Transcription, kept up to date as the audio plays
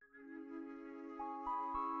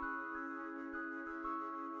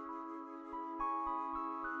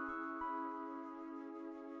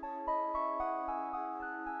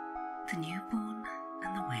The Newborn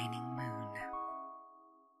and the Waning Moon.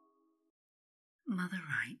 Mother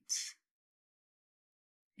writes,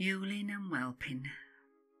 Yuling and whelping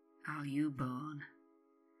are you born,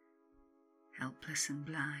 helpless and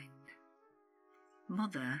blind.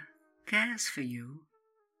 Mother cares for you,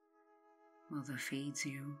 Mother feeds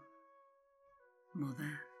you,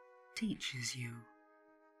 Mother teaches you.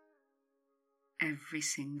 Every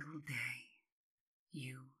single day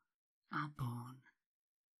you are born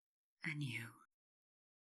anew.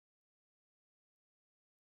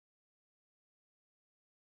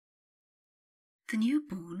 The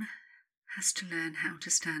newborn has to learn how to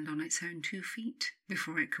stand on its own 2 feet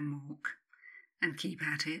before it can walk, and keep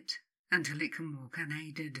at it until it can walk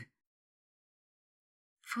unaided.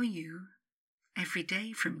 For you, every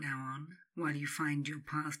day from now on, while you find your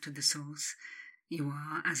path to the source, you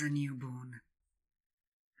are as a newborn.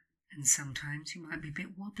 And sometimes you might be a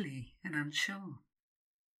bit wobbly and unsure.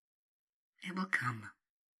 It will come.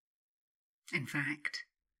 In fact,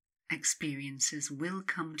 experiences will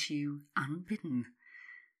come to you unbidden,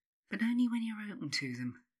 but only when you're open to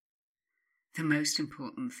them. The most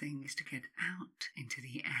important thing is to get out into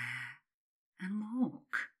the air and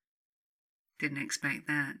walk. Didn't expect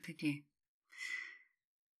that, did you?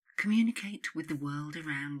 Communicate with the world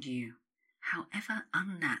around you, however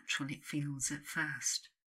unnatural it feels at first.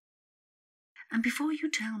 And before you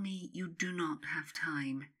tell me you do not have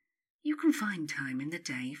time, you can find time in the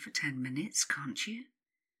day for 10 minutes, can't you?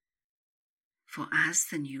 For as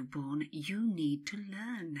the newborn, you need to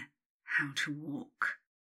learn how to walk.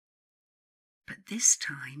 But this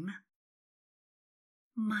time,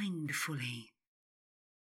 mindfully.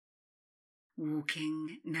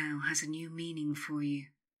 Walking now has a new meaning for you,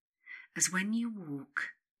 as when you walk,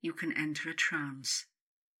 you can enter a trance.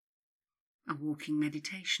 A walking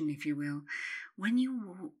meditation, if you will. When you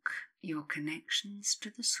walk, your connections to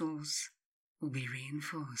the source will be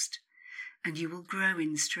reinforced, and you will grow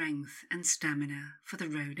in strength and stamina for the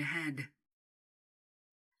road ahead.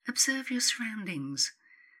 Observe your surroundings,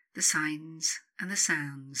 the signs and the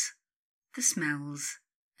sounds, the smells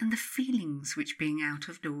and the feelings which being out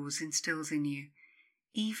of doors instills in you,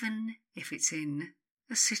 even if it's in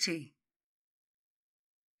a city,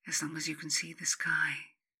 as long as you can see the sky.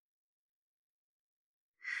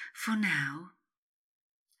 For now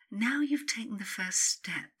you've taken the first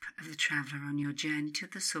step of the traveller on your journey to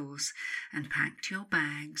the source and packed your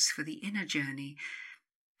bags for the inner journey.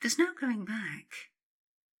 There's no going back,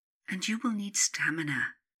 and you will need stamina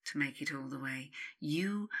to make it all the way.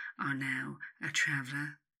 You are now a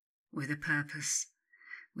traveller with a purpose,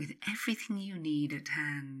 with everything you need at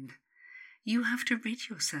hand. You have to rid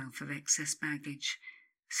yourself of excess baggage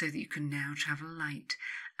so that you can now travel light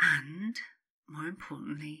and, more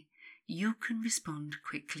importantly, you can respond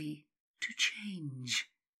quickly to change.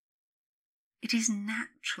 It is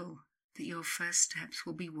natural that your first steps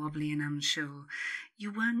will be wobbly and unsure.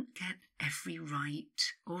 You won't get every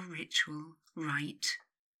rite or ritual right,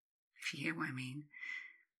 if you hear what I mean.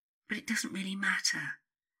 But it doesn't really matter.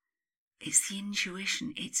 It's the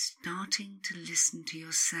intuition. It's starting to listen to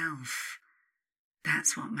yourself.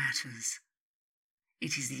 That's what matters.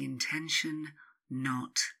 It is the intention,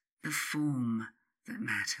 not the form, that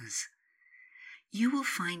matters. You will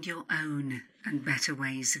find your own and better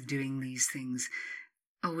ways of doing these things.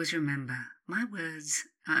 Always remember, my words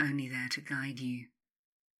are only there to guide you.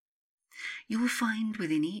 You will find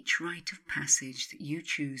within each rite of passage that you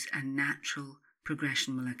choose a natural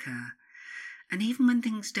progression will occur. And even when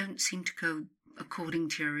things don't seem to go according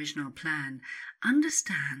to your original plan,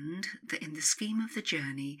 understand that in the scheme of the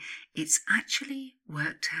journey, it's actually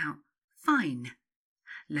worked out fine.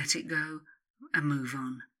 Let it go and move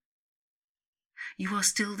on. You are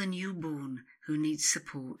still the newborn who needs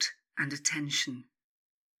support and attention.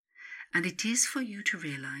 And it is for you to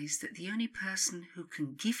realise that the only person who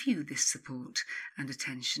can give you this support and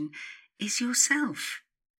attention is yourself.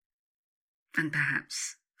 And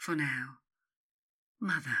perhaps, for now,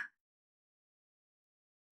 Mother.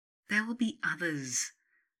 There will be others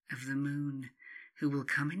of the moon who will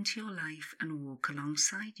come into your life and walk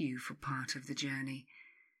alongside you for part of the journey,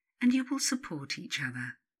 and you will support each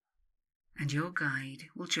other. And your guide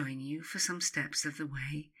will join you for some steps of the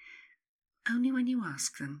way, only when you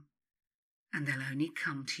ask them, and they'll only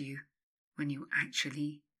come to you when you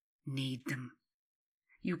actually need them.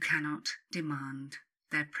 You cannot demand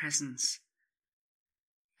their presence,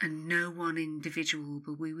 and no one individual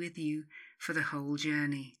will be with you for the whole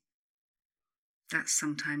journey. That's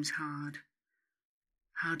sometimes hard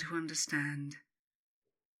to understand,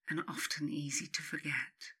 and often easy to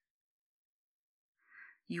forget.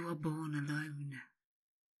 You are born alone.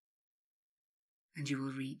 and you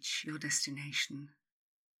will reach your destination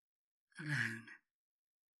alone.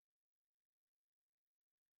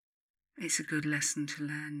 It's a good lesson to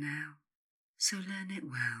learn now, so learn it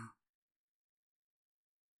well.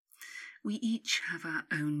 We each have our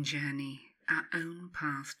own journey, our own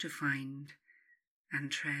path to find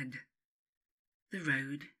and tread. The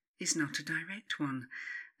road is not a direct one,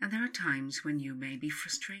 and there are times when you may be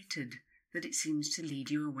frustrated that it seems to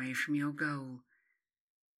lead you away from your goal.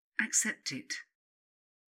 Accept it.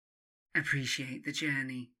 Appreciate the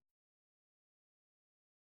journey.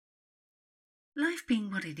 Life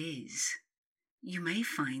being what it is, you may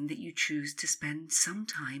find that you choose to spend some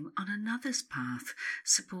time on another's path,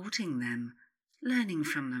 supporting them, learning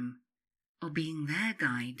from them, or being their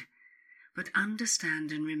guide. But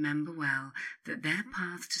understand and remember well that their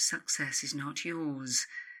path to success is not yours,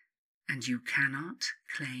 and you cannot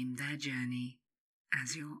claim their journey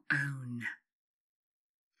as your own.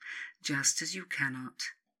 Just as you cannot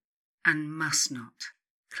and must not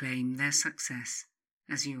claim their success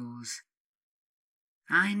as yours.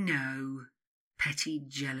 I know petty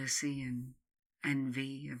jealousy and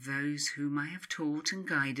envy of those whom I have taught and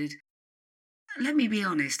guided. Let me be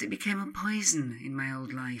honest, it became a poison in my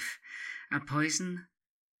old life, a poison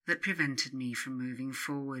that prevented me from moving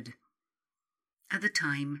forward. At the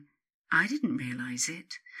time, I didn't realise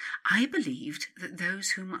it. I believed that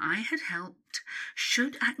those whom I had helped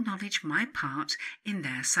should acknowledge my part in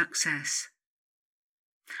their success.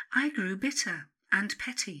 I grew bitter and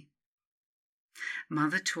petty.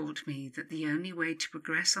 Mother taught me that the only way to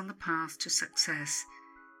progress on the path to success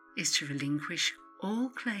is to relinquish all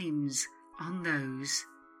claims on those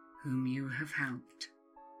whom you have helped.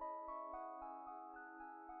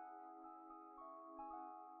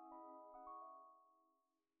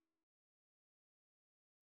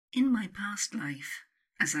 In my past life,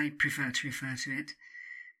 as I prefer to refer to it,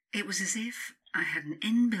 it was as if I had an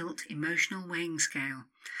inbuilt emotional weighing scale,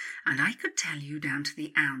 and I could tell you down to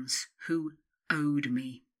the ounce who owed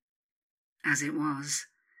me. As it was,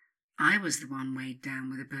 I was the one weighed down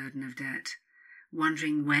with a burden of debt,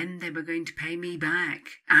 wondering when they were going to pay me back,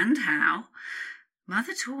 and how.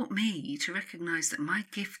 Mother taught me to recognise that my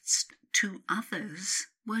gifts to others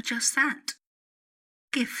were just that,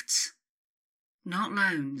 gifts, not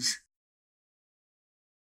loans.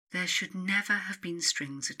 There should never have been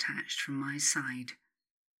strings attached from my side.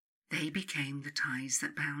 They became the ties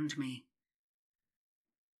that bound me.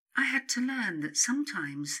 I had to learn that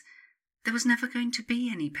sometimes there was never going to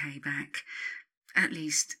be any payback, at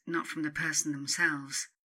least not from the person themselves.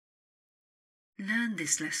 Learn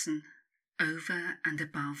this lesson over and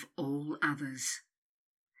above all others.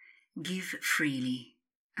 Give freely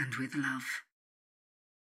and with love.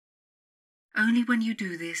 Only when you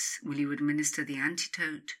do this will you administer the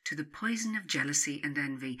antidote to the poison of jealousy and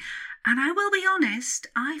envy. And I will be honest,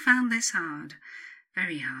 I found this hard,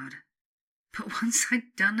 very hard. But once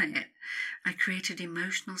I'd done it, I created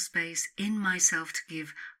emotional space in myself to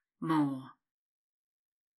give more,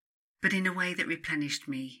 but in a way that replenished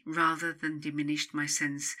me rather than diminished my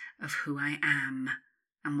sense of who I am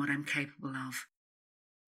and what I'm capable of.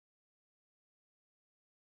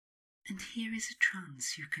 And here is a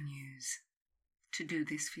trance you can use to do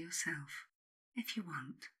this for yourself, if you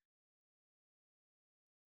want.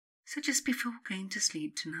 So just before going to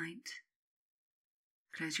sleep tonight,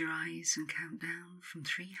 close your eyes and count down from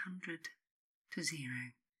 300 to 0.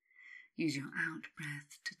 Use your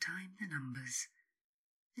out-breath to time the numbers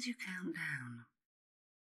as you count down.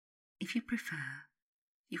 If you prefer,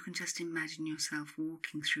 you can just imagine yourself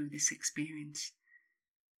walking through this experience.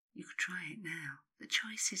 You could try it now. The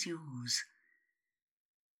choice is yours.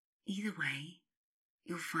 Either way,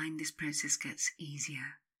 you'll find this process gets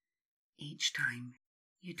easier each time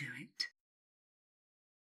you do it.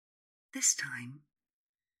 This time,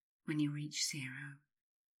 when you reach 0,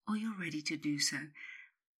 or you're ready to do so,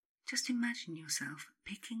 just imagine yourself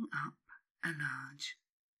picking up a large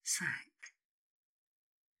sack.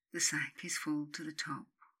 The sack is full to the top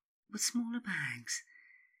with smaller bags.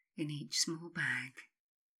 In each small bag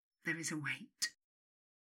there is a weight,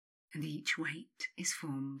 and each weight is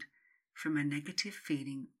formed from a negative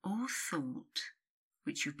feeling or thought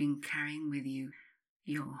which you've been carrying with you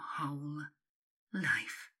your whole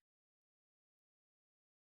life.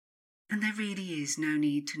 And there really is no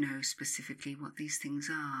need to know specifically what these things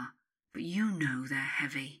are, but you know they're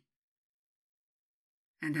heavy.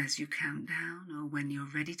 And as you count down, or when you're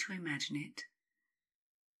ready to imagine it,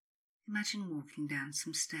 imagine walking down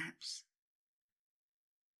some steps.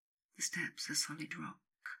 The steps are solid rock,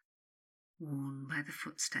 worn by the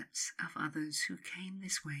footsteps of others who came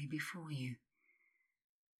this way before you.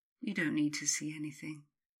 You don't need to see anything.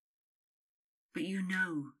 but you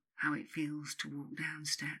know how it feels to walk down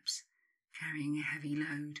steps, carrying a heavy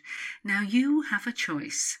load. Now you have a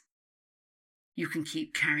choice. You can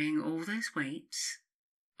keep carrying all those weights,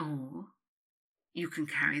 or you can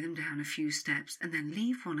carry them down a few steps and then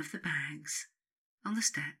leave one of the bags on the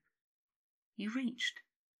step you reached.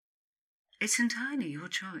 It's entirely your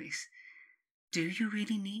choice. Do you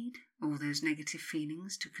really need all those negative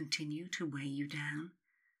feelings to continue to weigh you down?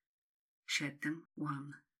 Shed them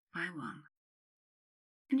one by one.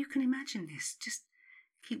 And you can imagine this. Just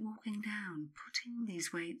keep walking down, putting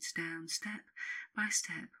these weights down step by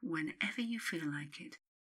step whenever you feel like it.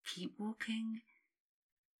 Keep walking,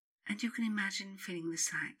 and you can imagine feeling the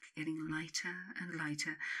sack getting lighter and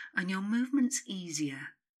lighter, and your movements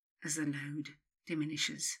easier as the load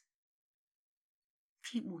diminishes.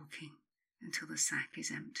 Keep walking until the sack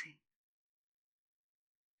is empty.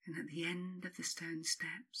 And at the end of the stone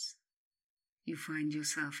steps, you find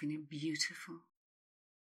yourself in a beautiful,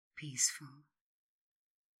 peaceful,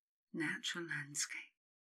 natural landscape.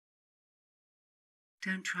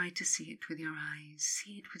 Don't try to see it with your eyes,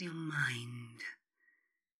 see it with your mind,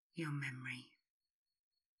 your memory.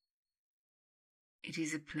 It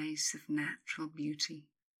is a place of natural beauty,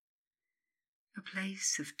 a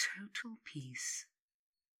place of total peace,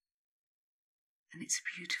 and it's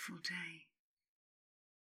a beautiful day.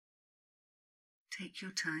 Take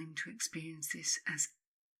your time to experience this as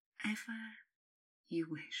ever you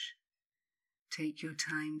wish. Take your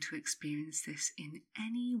time to experience this in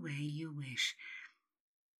any way you wish.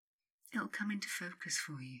 It'll come into focus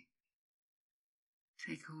for you.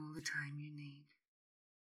 Take all the time you need.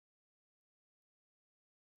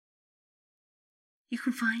 You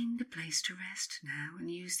can find a place to rest now and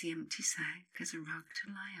use the empty sack as a rug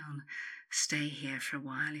to lie on. Stay here for a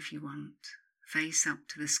while if you want. Face up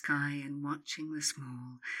to the sky and watching the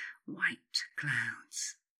small, white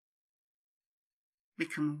clouds.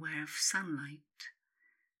 Become aware of sunlight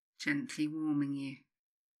gently warming you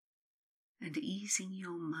and easing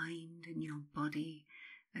your mind and your body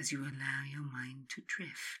as you allow your mind to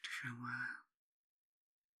drift for a while.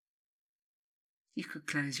 You could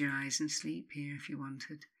close your eyes and sleep here if you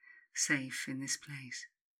wanted, safe in this place.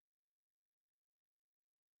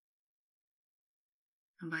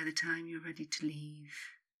 And by the time you're ready to leave,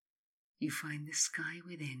 you find the sky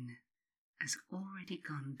within has already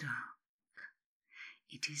gone dark.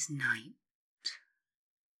 It is night,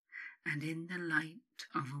 and in the light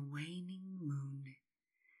of a waning moon,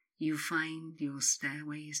 you find your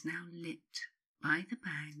stairway is now lit by the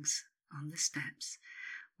bags on the steps,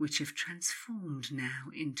 which have transformed now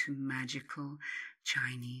into magical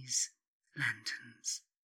Chinese lanterns.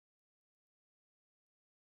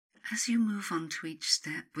 As you move on to each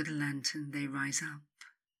step with a lantern, they rise up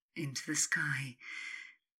into the sky.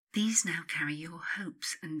 These now carry your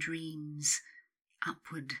hopes and dreams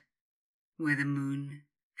upward, where the moon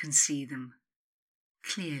can see them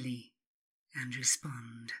clearly and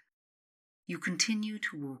respond. You continue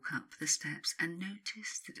to walk up the steps and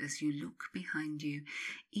notice that as you look behind you,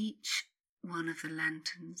 each one of the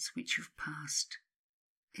lanterns which you've passed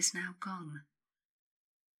is now gone.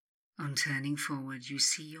 On turning forward, you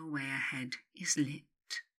see your way ahead is lit.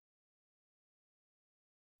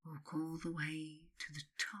 Walk all the way to the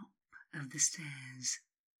top of the stairs.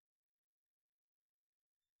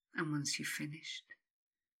 And once you've finished,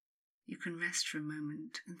 you can rest for a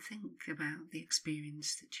moment and think about the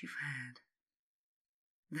experience that you've had.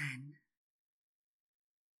 Then,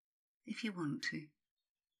 if you want to,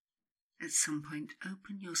 at some point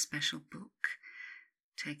open your special book,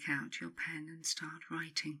 take out your pen and start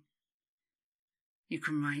writing. You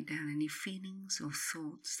can write down any feelings or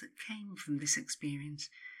thoughts that came from this experience,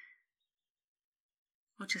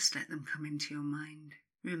 or just let them come into your mind.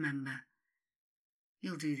 Remember,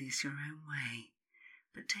 you'll do this your own way,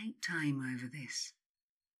 but take time over this.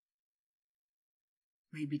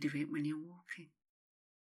 Maybe do it when you're walking.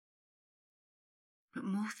 But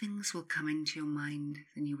more things will come into your mind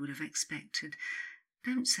than you would have expected.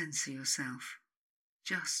 Don't censor yourself.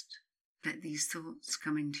 Just let these thoughts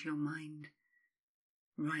come into your mind.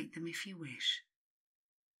 Write them if you wish.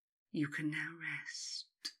 You can now rest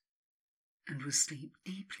and will sleep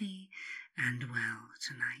deeply and well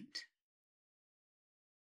tonight.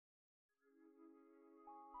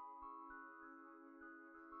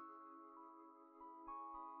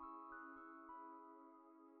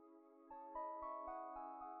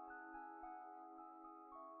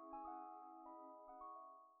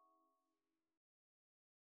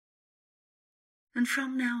 And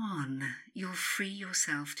from now on, you'll free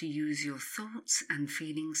yourself to use your thoughts and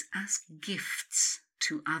feelings as gifts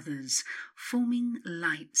to others, forming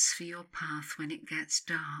lights for your path when it gets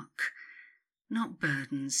dark. not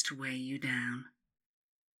burdens to weigh you down.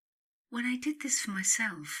 When I did this for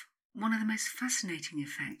myself, one of the most fascinating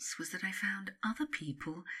effects was that I found other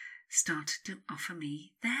people started to offer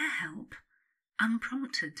me their help,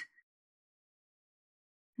 unprompted.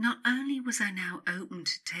 Not only was I now open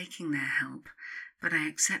to taking their help, but I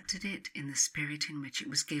accepted it in the spirit in which it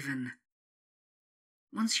was given.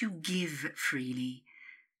 Once you give freely,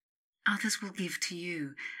 others will give to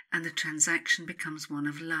you, and the transaction becomes one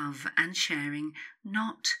of love and sharing,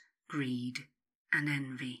 not greed and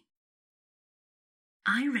envy.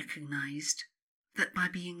 I recognized that by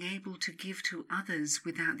being able to give to others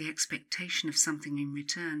without the expectation of something in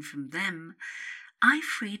return from them, I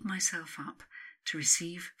freed myself up to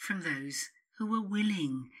receive from those who were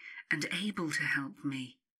willing and able to help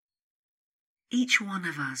me. Each one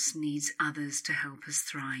of us needs others to help us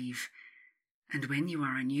thrive, and when you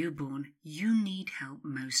are a newborn, you need help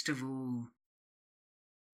most of all.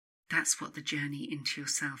 That's what the journey into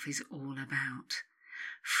yourself is all about.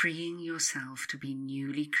 Freeing yourself to be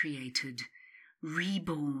newly created,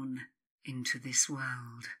 reborn into this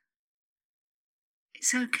world.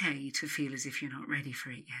 It's okay to feel as if you're not ready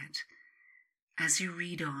for it yet. As you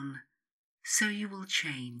read on, so you will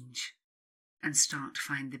change and start to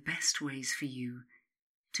find the best ways for you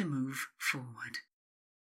to move forward.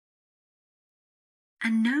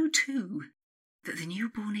 And know too that the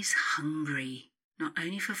newborn is hungry, not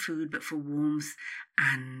only for food but for warmth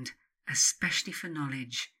and especially for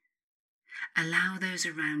knowledge. Allow those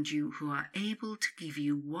around you who are able to give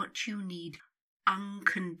you what you need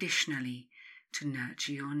unconditionally to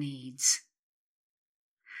nurture your needs.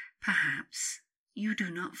 Perhaps you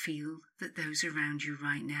do not feel that those around you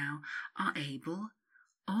right now are able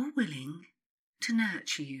or willing to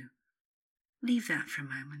nurture you. Leave that for a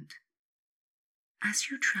moment. As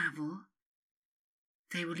you travel,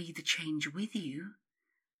 they will either change with you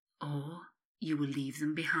or you will leave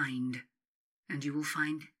them behind, and you will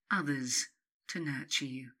find others to nurture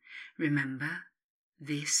you. Remember,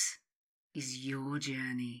 this is your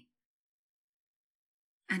journey.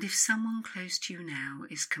 And if someone close to you now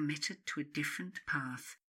is committed to a different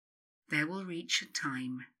path, there will reach a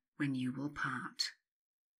time when you will part.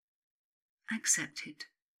 Accept it.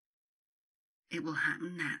 It will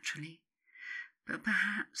happen naturally, but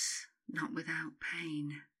perhaps not without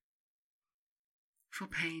pain. For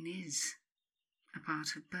pain is a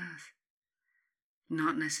part of birth.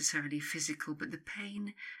 Not necessarily physical, but the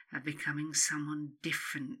pain of becoming someone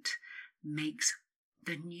different makes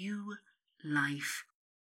the new life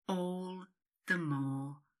all the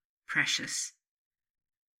more precious.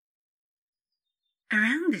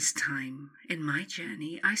 Around this time in my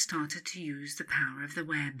journey, I started to use the power of the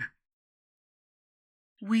web.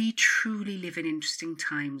 We truly live in interesting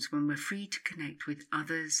times when we're free to connect with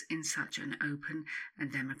others in such an open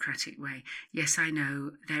and democratic way. Yes, I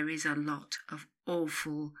know there is a lot of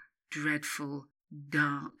awful, dreadful,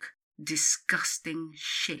 dark, disgusting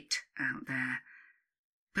shit out there.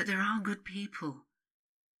 But there are good people.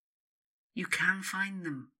 You can find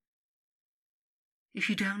them. If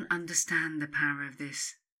you don't understand the power of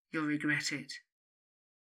this, you'll regret it.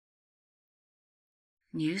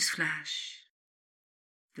 Newsflash.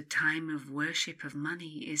 The time of worship of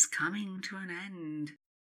money is coming to an end.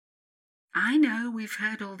 I know we've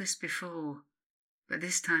heard all this before, but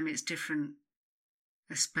this time it's different,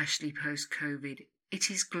 especially post-COVID. It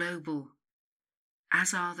is global,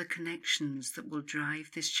 as are the connections that will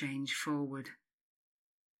drive this change forward.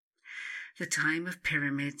 The time of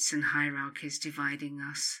pyramids and hierarchies dividing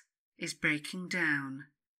us is breaking down,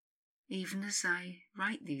 even as I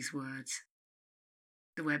write these words.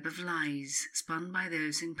 The web of lies spun by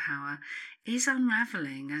those in power is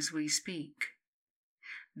unravelling as we speak.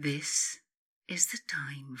 This is the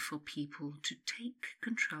time for people to take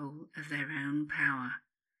control of their own power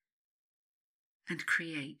and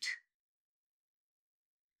create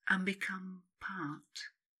and become part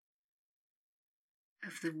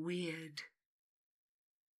of the weird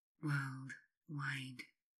World Wide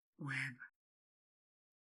Web.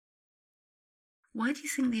 Why do you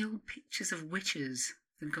think the old pictures of witches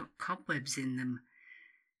had got cobwebs in them?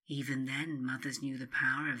 Even then, mothers knew the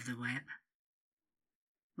power of the web.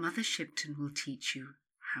 Mother Shipton will teach you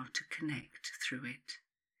how to connect through it,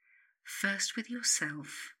 first with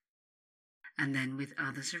yourself, and then with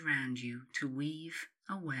others around you, to weave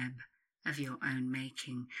a web of your own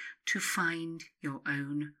making, to find your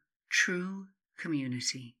own true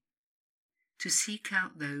community, to seek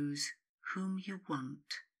out those whom you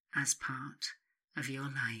want as part of your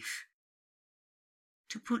life,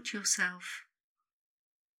 to put yourself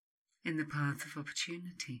in the path of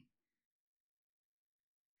opportunity.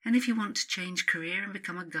 And if you want to change career and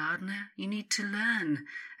become a gardener, you need to learn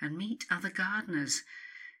and meet other gardeners.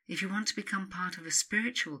 If you want to become part of a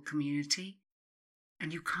spiritual community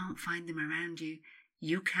and you can't find them around you,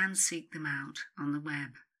 you can seek them out on the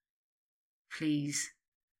web. Please,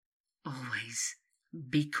 always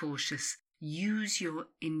be cautious. Use your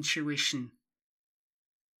intuition.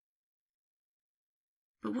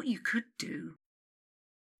 But what you could do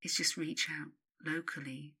is just reach out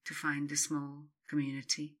locally to find a small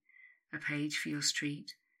community, a page for your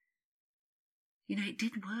street. You know, it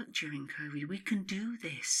did work during COVID. We can do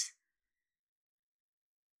this.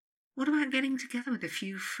 What about getting together with a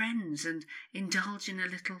few friends and indulge in a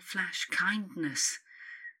little flash kindness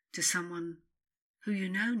to someone who you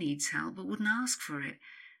know needs help but wouldn't ask for it?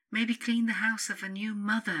 Maybe clean the house of a new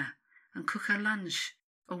mother and cook her lunch,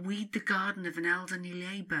 or weed the garden of an elderly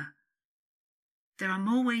neighbour. There are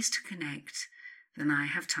more ways to connect than I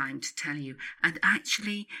have time to tell you, and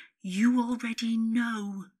actually you already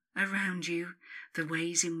know around you the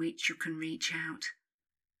ways in which you can reach out.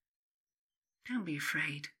 Don't be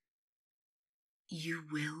afraid. You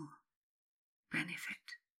will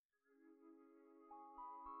benefit.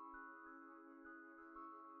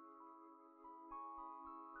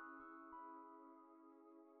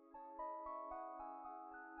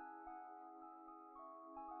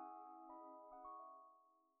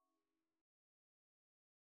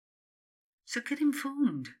 So get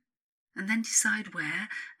informed and then decide where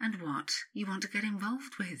and what you want to get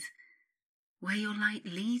involved with, where your light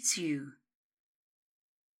leads you.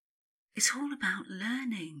 It's all about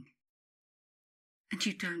learning, and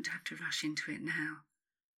you don't have to rush into it now.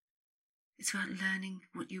 It's about learning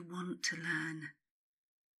what you want to learn.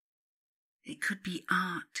 It could be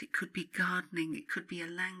art, it could be gardening, it could be a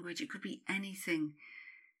language, it could be anything.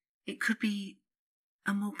 It could be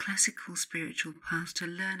a more classical spiritual path to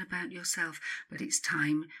learn about yourself, but it's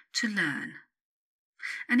time to learn.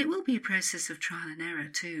 And it will be a process of trial and error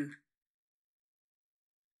too.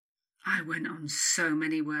 I went on so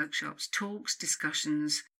many workshops, talks,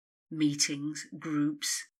 discussions, meetings,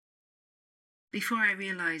 groups, before I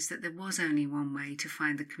realised that there was only one way to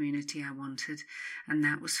find the community I wanted, and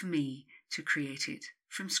that was for me to create it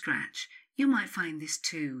from scratch. You might find this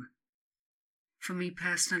too. For me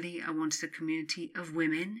personally, I wanted a community of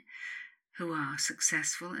women who are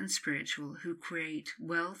successful and spiritual, who create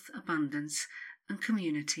wealth, abundance and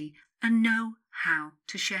community and know how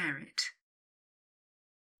to share it.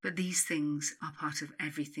 But these things are part of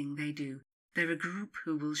everything they do. They're a group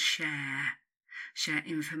who will share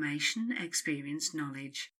information, experience,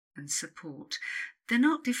 knowledge and support. They're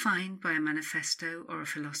not defined by a manifesto or a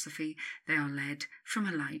philosophy. They are led from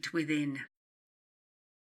a light within.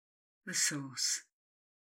 The source.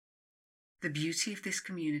 The beauty of this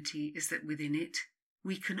community is that within it,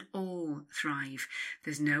 we can all thrive.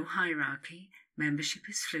 There's no hierarchy. Membership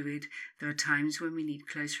is fluid. There are times when we need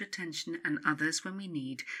closer attention and others when we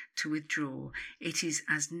need to withdraw. It is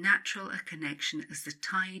as natural a connection as the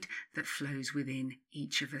tide that flows within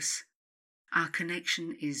each of us. Our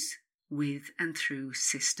connection is with and through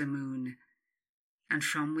Sister Moon. And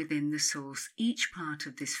from within the source, each part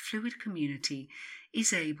of this fluid community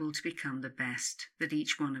is able to become the best that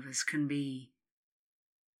each one of us can be.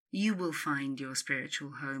 You will find your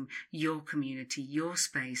spiritual home, your community, your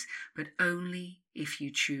space, but only if you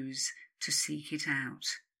choose to seek it out.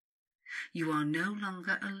 You are no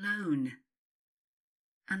longer alone,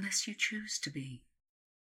 unless you choose to be.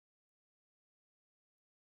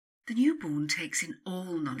 The newborn takes in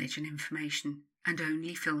all knowledge and information and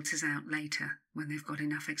only filters out later when they've got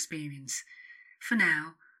enough experience. For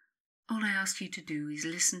now, all I ask you to do is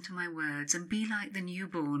listen to my words and be like the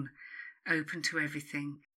newborn, open to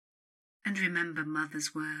everything. And remember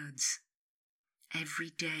Mother's words. Every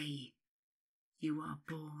day you are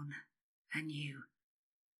born anew.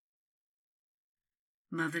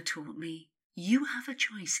 Mother taught me you have a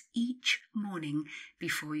choice each morning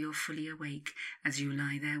before you're fully awake, as you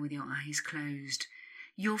lie there with your eyes closed.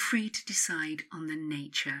 You're free to decide on the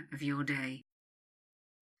nature of your day.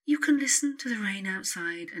 You can listen to the rain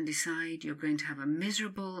outside and decide you're going to have a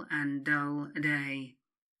miserable and dull day.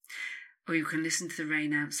 Or you can listen to the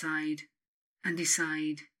rain outside and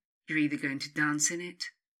decide you're either going to dance in it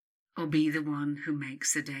or be the one who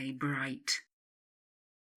makes the day bright.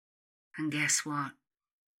 And guess what?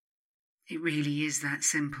 It really is that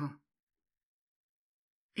simple.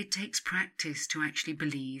 It takes practice to actually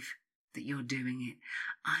believe that you're doing it.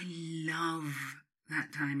 I love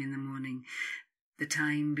that time in the morning, the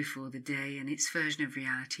time before the day and its version of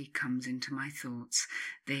reality comes into my thoughts.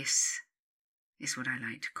 This is what I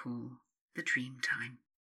like to call the dream time.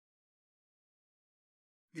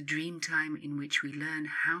 the dream time in which we learn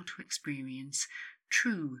how to experience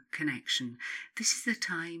true connection. This is the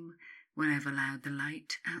time when I've allowed the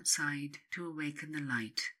light outside to awaken the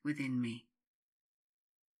light within me.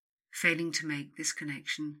 Failing to make this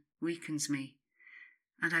connection weakens me,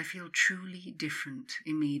 and I feel truly different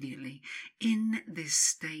immediately. In this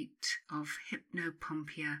state of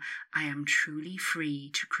hypnopompia, I am truly free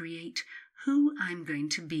to create who I'm going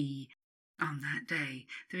to be on that day.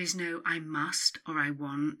 There is no I must or I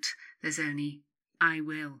want. There's only I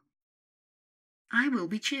will. I will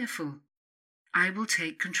be cheerful. I will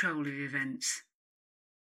take control of events.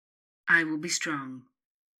 I will be strong.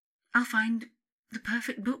 I'll find the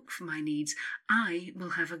perfect book for my needs. I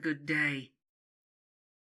will have a good day.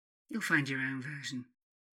 You'll find your own version.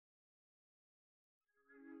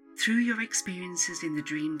 Through your experiences in the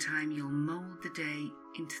dream time, you'll mould the day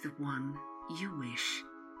into the one you wish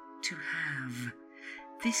to have.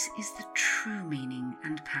 This is the true meaning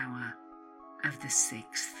and power of the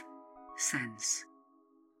sixth sense.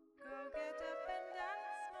 Go get up and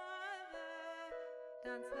dance, mother.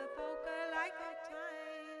 Dance the polka like old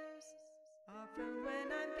times. Often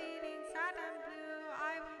when I'm feeling sad and blue,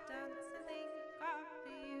 I will dance and think of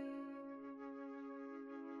you.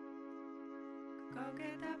 Go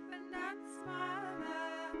get up and dance,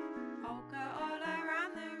 mother. Polka all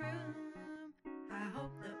around the room. I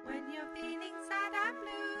hope that when you're feeling sad and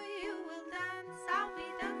blue, you will dance. I'll be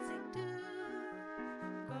dancing too.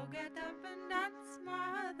 Go get up and dance,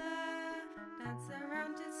 mother. Dance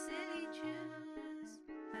around to silly tunes.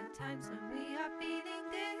 At times when we are feeling